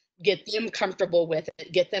to get them comfortable with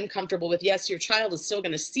it, get them comfortable with, yes, your child is still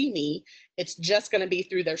going to see me. It's just going to be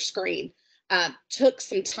through their screen. Took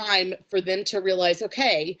some time for them to realize,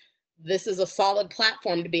 okay, this is a solid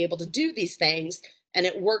platform to be able to do these things, and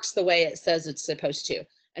it works the way it says it's supposed to.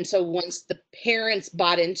 And so once the parents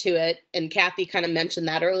bought into it, and Kathy kind of mentioned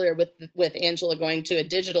that earlier with Angela going to a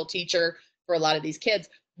digital teacher for a lot of these kids,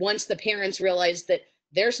 once the parents realized that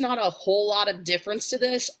there's not a whole lot of difference to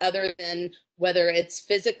this other than whether it's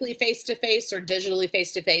physically face-to-face or digitally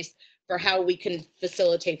face-to-face for how we can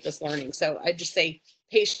facilitate this learning. So I just say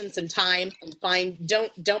patience and time, and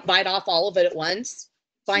don't bite off all of it at once.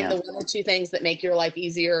 Find the one or two things that make your life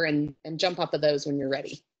easier and jump off of those when you're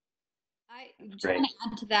ready. I just want to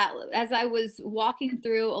add to that. As I was walking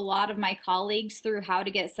through a lot of my colleagues through how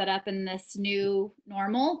to get set up in this new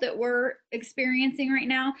normal that we're experiencing right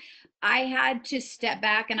now, I had to step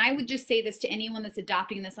back, and I would just say this to anyone that's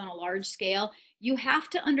adopting this on a large scale. You have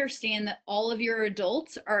to understand that all of your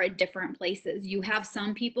adults are at different places. You have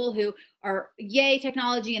some people who are yay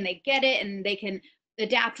technology and they get it and they can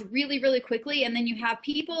adapt really, really quickly. And then you have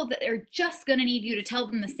people that are just going to need you to tell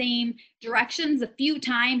them the same directions a few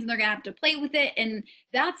times and they're going to have to play with it. And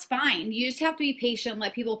that's fine. You just have to be patient,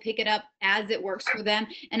 let people pick it up as it works for them.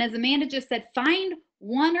 And as Amanda just said, find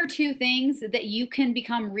one or two things that you can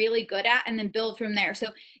become really good at and then build from there. So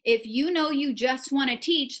if you know you just want to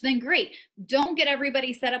teach, then great. Don't get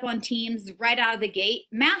everybody set up on Teams right out of the gate.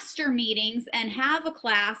 Master meetings and have a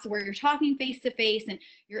class where you're talking face to face and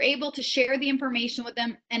you're able to share the information with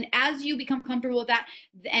them. And as you become comfortable with that,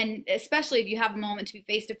 and especially if you have a moment to be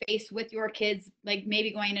face to face with your kids, like maybe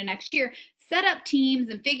going into next year, set up teams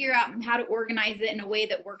and figure out how to organize it in a way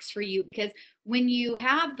that works for you. Because when you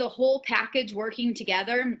have the whole package working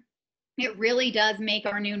together, it really does make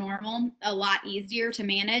our new normal a lot easier to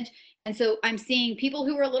manage. And so I'm seeing people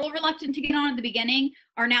who were a little reluctant to get on at the beginning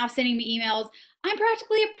are now sending me emails. I'm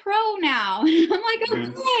practically a pro now. I'm like,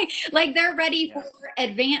 okay, like they're ready for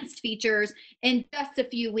advanced features in just a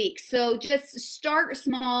few weeks. So just start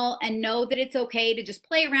small and know that it's okay to just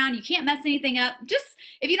play around. You can't mess anything up. Just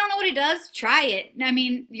if you don't know what it does, try it. I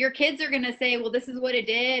mean, your kids are going to say, well, this is what it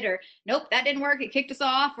did, or nope, that didn't work. It kicked us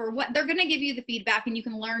off, or what. They're going to give you the feedback and you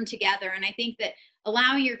can learn together. And I think that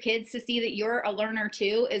allowing your kids to see that you're a learner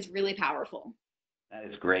too is really powerful. That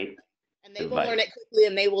is great. And they will learn it quickly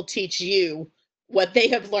and they will teach you what they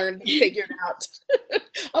have learned and figured out.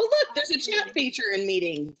 Oh, look, there's a chat feature in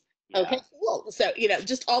meetings. Yeah. Okay, cool. So,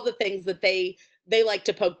 just all the things that they like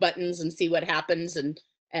to poke buttons and see what happens. And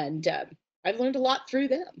I've learned a lot through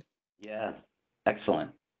them. Yeah,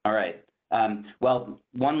 excellent. All right. Well,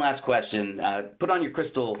 one last question. Put on your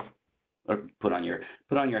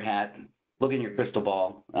hat, look in your crystal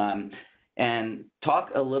ball, and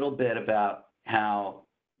talk a little bit about how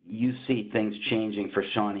you see things changing for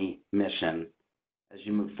Shawnee Mission as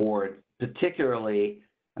you move forward. Particularly,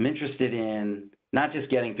 I'm interested in not just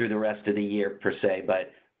getting through the rest of the year per se,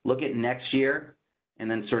 but look at next year and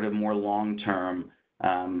then sort of more long-term.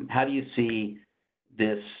 How do you see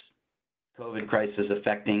this COVID crisis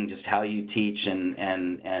affecting just how you teach and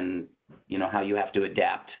how you have to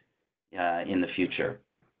adapt in the future?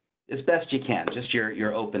 As best you can, just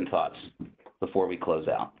your open thoughts before we close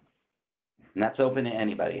out. And that's open to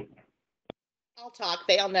anybody. I'll talk.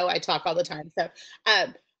 They all know I talk all the time. So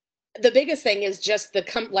the biggest thing is just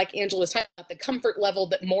like Angela was talking about, the comfort level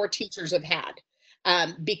that more teachers have had.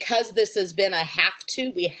 Because this has been a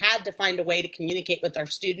we had to find a way to communicate with our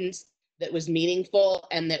students that was meaningful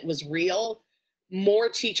and that was real. More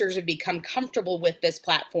teachers have become comfortable with this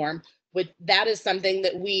platform. That is something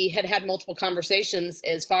that we had multiple conversations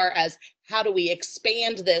as far as how do we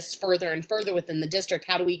expand this further and further within the district?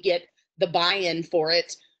 How do we get the buy-in for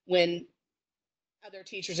it when other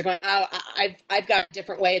teachers are going, oh, I've got a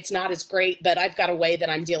different way. It's not as great, but I've got a way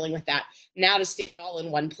that I'm dealing with that. Now to see it all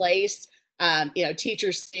in one place,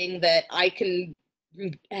 teachers seeing that I can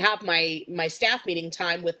have my staff meeting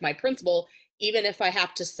time with my principal, even if I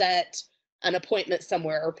have to set an appointment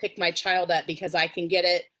somewhere or pick my child up, because I can get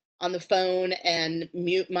it on the phone and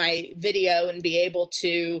mute my video and be able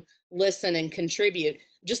to listen and contribute.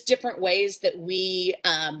 Just different ways that we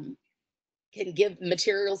can give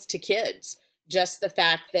materials to kids. Just the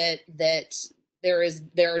fact that there are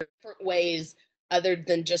different ways other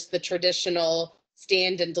than just the traditional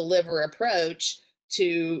stand and deliver approach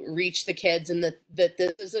to reach the kids, and that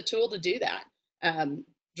this is a tool to do that.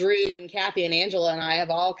 Drew and Kathy and Angela and I have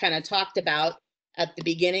all kind of talked about at the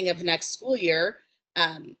beginning of next school year,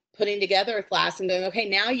 putting together a class and going, okay,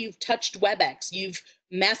 now you've touched WebEx, you've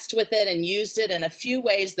messed with it and used it in a few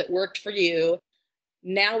ways that worked for you.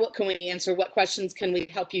 Now what can we answer? What questions can we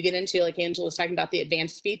help you get into? Like Angela was talking about, the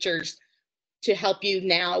advanced features to help you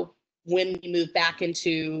now when we move back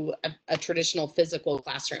into a traditional physical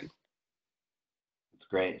classroom. That's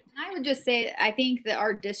great. And I would just say, I think that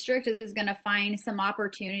our district is going to find some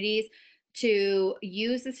opportunities to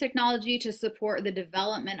use this technology to support the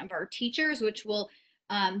development of our teachers, which will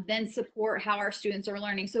then support how our students are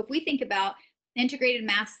learning. So if we think about integrated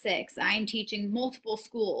math 6, I'm teaching multiple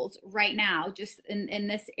schools right now just in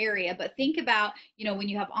this area, but think about, you know, when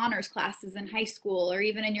you have honors classes in high school or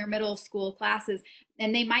even in your middle school classes,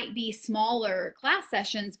 and they might be smaller class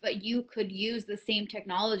sessions, but you could use the same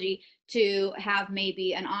technology to have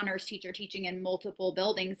maybe an honors teacher teaching in multiple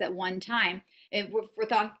buildings at one time. If we're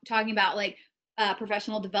talking about like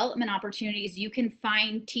professional development opportunities, you can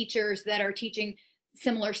find teachers that are teaching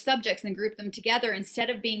similar subjects and group them together instead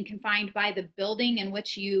of being confined by the building in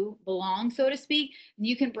which you belong, so to speak.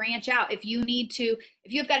 You can branch out if you need to.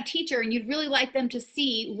 If you've got a teacher and you'd really like them to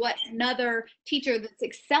see what another teacher that's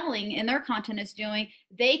excelling in their content is doing,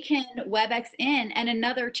 they can WebEx in, and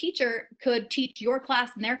another teacher could teach your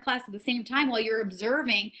class and their class at the same time while you're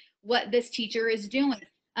observing what this teacher is doing.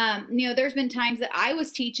 You know, there's been times that I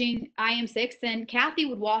was teaching IM6 and Kathy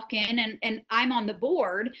would walk in and I'm on the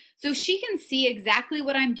board. So she can see exactly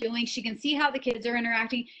what I'm doing. She can see how the kids are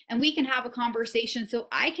interacting and we can have a conversation so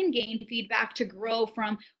I can gain feedback to grow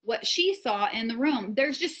from what she saw in the room.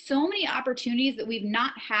 There's just so many opportunities that we've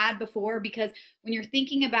not had before, because when you're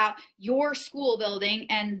thinking about your school building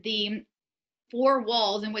and the 4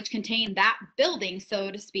 walls in which contain that building, so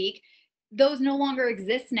to speak, those no longer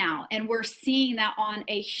exist now. And we're seeing that on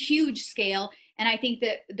a huge scale. And I think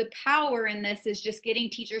that the power in this is just getting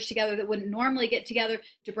teachers together that wouldn't normally get together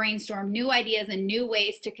to brainstorm new ideas and new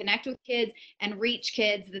ways to connect with kids and reach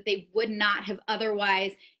kids that they would not have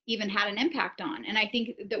otherwise even had an impact on. And I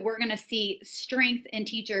think that we're going to see strength in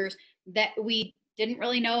teachers that we didn't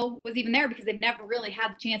really know was even there, because they've never really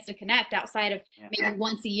had the chance to connect outside of maybe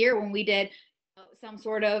once a year when we did some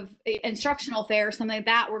sort of instructional fair or something like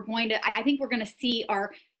that. I think we're going to see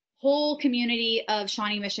our whole community of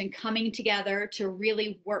Shawnee Mission coming together to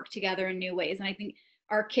really work together in new ways. And I think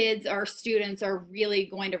our kids, our students are really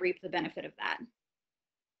going to reap the benefit of that.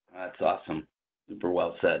 That's awesome. Super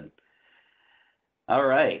well said. All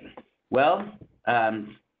right. Well,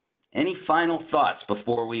 any final thoughts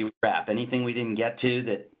before we wrap? Anything we didn't get to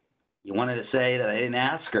that you wanted to say that I didn't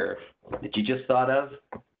ask, or that you just thought of?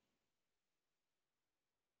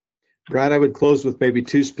 Brad, I would close with maybe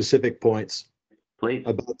 2 specific points. Please.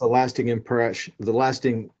 About the lasting impression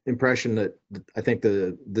that I think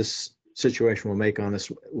this situation will make on us.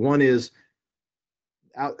 One is,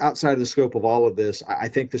 outside of the scope of all of this, I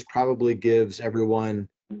think this probably gives everyone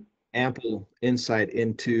ample insight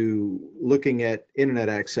into looking at internet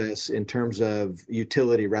access in terms of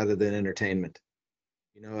utility rather than entertainment.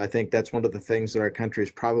 You know, I think that's one of the things that our country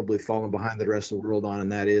has probably fallen behind the rest of the world on,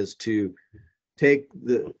 and that is to put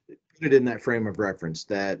it in that frame of reference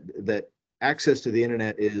that access to the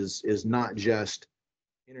internet is not just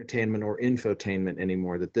entertainment or infotainment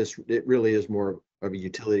anymore, that it really is more of a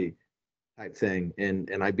utility type thing. And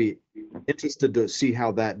I'd be interested to see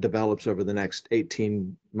how that develops over the next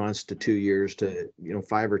 18 months to 2 years to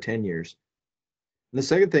 5 or 10 years. And the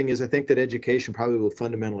second thing is, I think that education probably will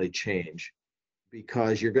fundamentally change,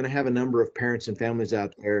 because you're going to have a number of parents and families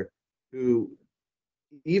out there who,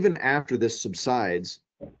 even after this subsides,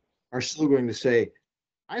 are still going to say,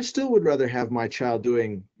 I still would rather have my child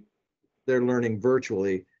doing their learning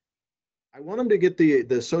virtually. I want them to get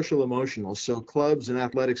the social emotional, so clubs and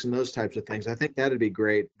athletics and those types of things. I think that'd be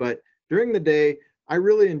great. But during the day, I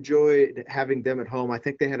really enjoyed having them at home. I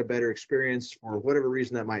think they had a better experience for whatever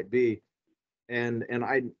reason that might be. And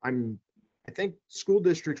I think school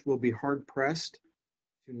districts will be hard pressed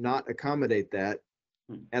to not accommodate that,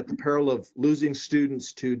 at the peril of losing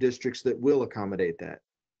students to districts that will accommodate that.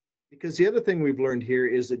 Because the other thing we've learned here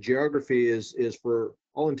is that geography is for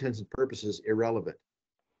all intents and purposes irrelevant.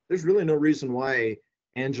 There's really no reason why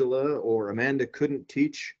Angela or Amanda couldn't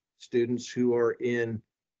teach students who are in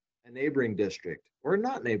a neighboring district or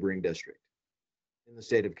not neighboring district in the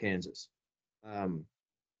state of Kansas.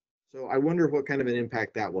 So I wonder what kind of an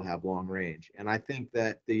impact that will have long range. And I think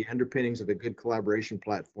that the underpinnings of a good collaboration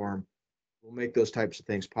platform will make those types of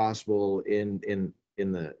things possible in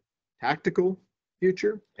the tactical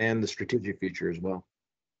future and the strategic future as well.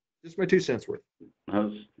 Just my 2 cents worth.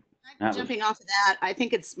 Jumping off of that, I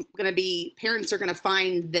think it's going to be, parents are going to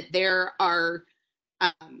find that there are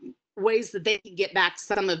ways that they can get back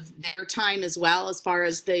some of their time as well, as far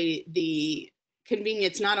as the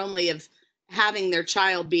convenience, not only of having their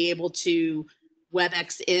child be able to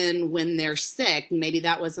WebEx in when they're sick. Maybe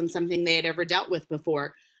that wasn't something they had ever dealt with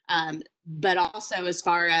before. But also as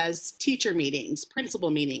far as teacher meetings,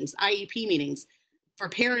 principal meetings, IEP meetings, for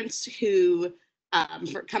parents who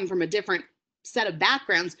come from a different set of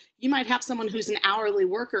backgrounds. You might have someone who's an hourly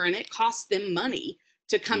worker and it costs them money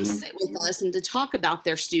to come sit with us and to talk about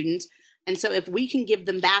their students. And so if we can give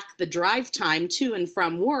them back the drive time to and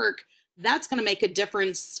from work, that's going to make a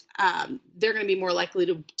difference. They're going to be more likely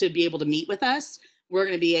to be able to meet with us. We're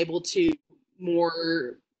going to be able to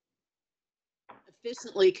more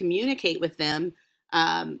efficiently communicate with them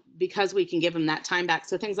because we can give them that time back.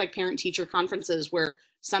 So things like parent-teacher conferences, where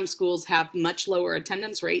some schools have much lower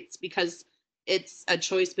attendance rates because it's a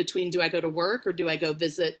choice between, do I go to work or do I go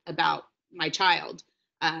visit about my child?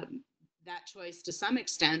 That choice to some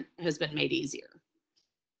extent has been made easier.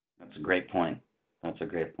 That's a great point. That's a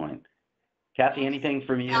great point. Kathy, anything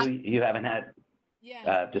from you? You haven't had?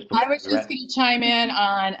 Yeah, just I was just going to chime in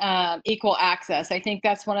on equal access. I think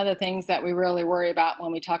that's one of the things that we really worry about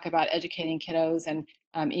when we talk about educating kiddos and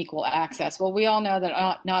equal access. Well, we all know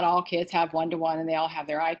that not all kids have one-to-one and they all have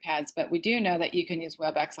their iPads, but we do know that you can use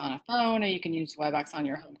WebEx on a phone or you can use WebEx on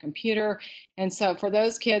your home computer. And so for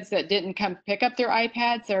those kids that didn't come pick up their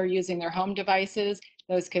iPads, they're using their home devices.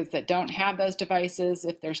 Those kids that don't have those devices,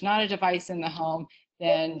 if there's not a device in the home,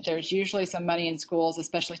 then there's usually some money in schools,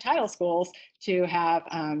 especially title schools, to have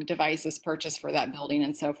devices purchased for that building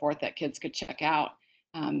and so forth that kids could check out.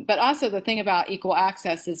 But also the thing about equal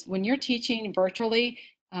access is when you're teaching virtually,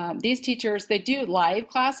 these teachers, they do live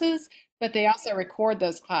classes, but they also record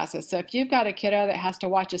those classes. So if you've got a kiddo that has to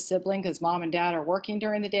watch a sibling because mom and dad are working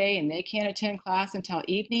during the day and they can't attend class until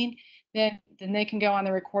evening, then they can go on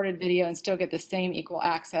the recorded video and still get the same equal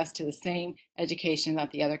access to the same education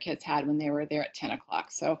that the other kids had when they were there at 10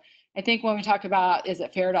 o'clock. So I think when we talk about, is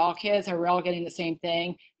it fair to all kids? Are we all getting the same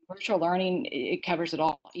thing? Virtual learning, it covers it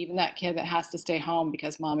all. Even that kid that has to stay home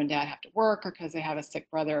because mom and dad have to work or because they have a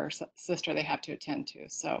sick brother or sister they have to attend to.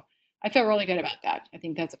 So I feel really good about that. I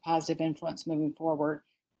think that's a positive influence moving forward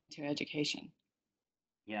to education.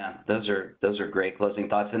 Yeah, those are great closing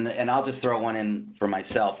thoughts. And I'll just throw one in for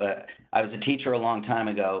myself. I was a teacher a long time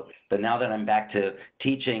ago, but now that I'm back to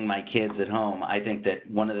teaching my kids at home, I think that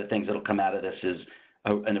one of the things that'll come out of this is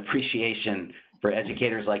an appreciation for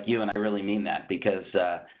educators like you. And I really mean that, because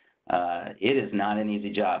it is not an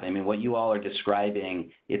easy job. I mean, what you all are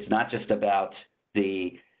describing, it's not just about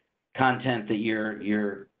the content that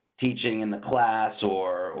you're teaching in the class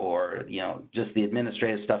or just the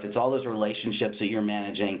administrative stuff. It's all those relationships that you're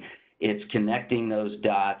managing. It's connecting those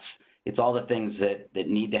dots. It's all the things that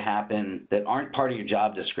need to happen that aren't part of your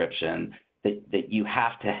job description that you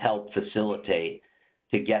have to help facilitate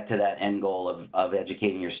to get to that end goal of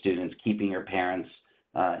educating your students, keeping your parents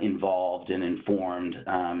involved and informed,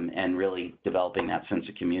 and really developing that sense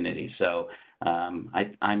of community. So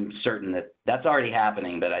I'm certain that that's already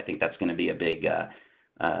happening, but I think that's going to be a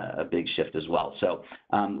big shift as well. So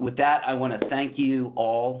with that, I want to thank you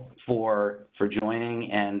all for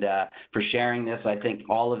joining and for sharing this. I think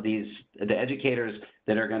all of the educators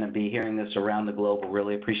that are going to be hearing this around the globe will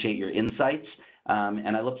really appreciate your insights.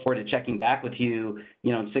 And I look forward to checking back with you,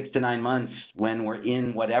 in 6 to 9 months when we're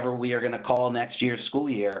in whatever we are going to call next year's school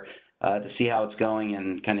year to see how it's going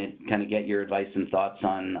and kind of get your advice and thoughts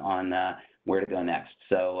on where to go next.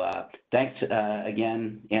 So thanks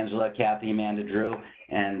again, Angela, Kathy, Amanda, Drew,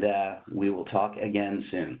 and we will talk again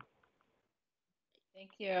soon. Thank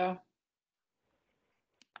you.